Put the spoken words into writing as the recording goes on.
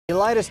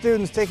Elida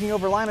students taking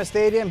over Lima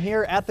Stadium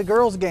here at the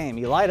girls' game.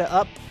 Elida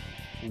up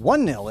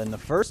 1-0 in the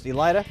first.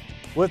 Elida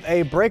with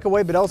a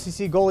breakaway, but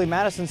LCC goalie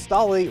Madison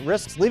Stolley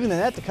risks leaving the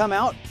net to come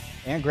out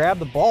and grab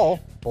the ball.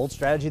 Bold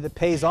strategy that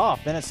pays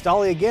off. Then it's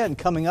Stolley again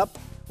coming up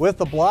with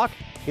the block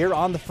here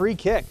on the free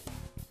kick.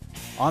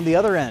 On the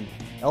other end,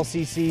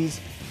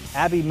 LCC's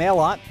Abby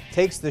Malott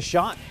takes the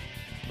shot,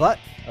 but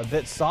a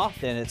bit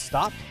soft and it's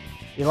stopped.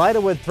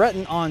 Elida would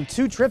threaten on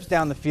 2 trips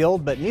down the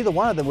field, but neither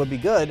one of them would be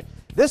good.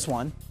 This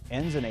one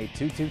ends in a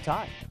 2-2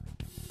 tie.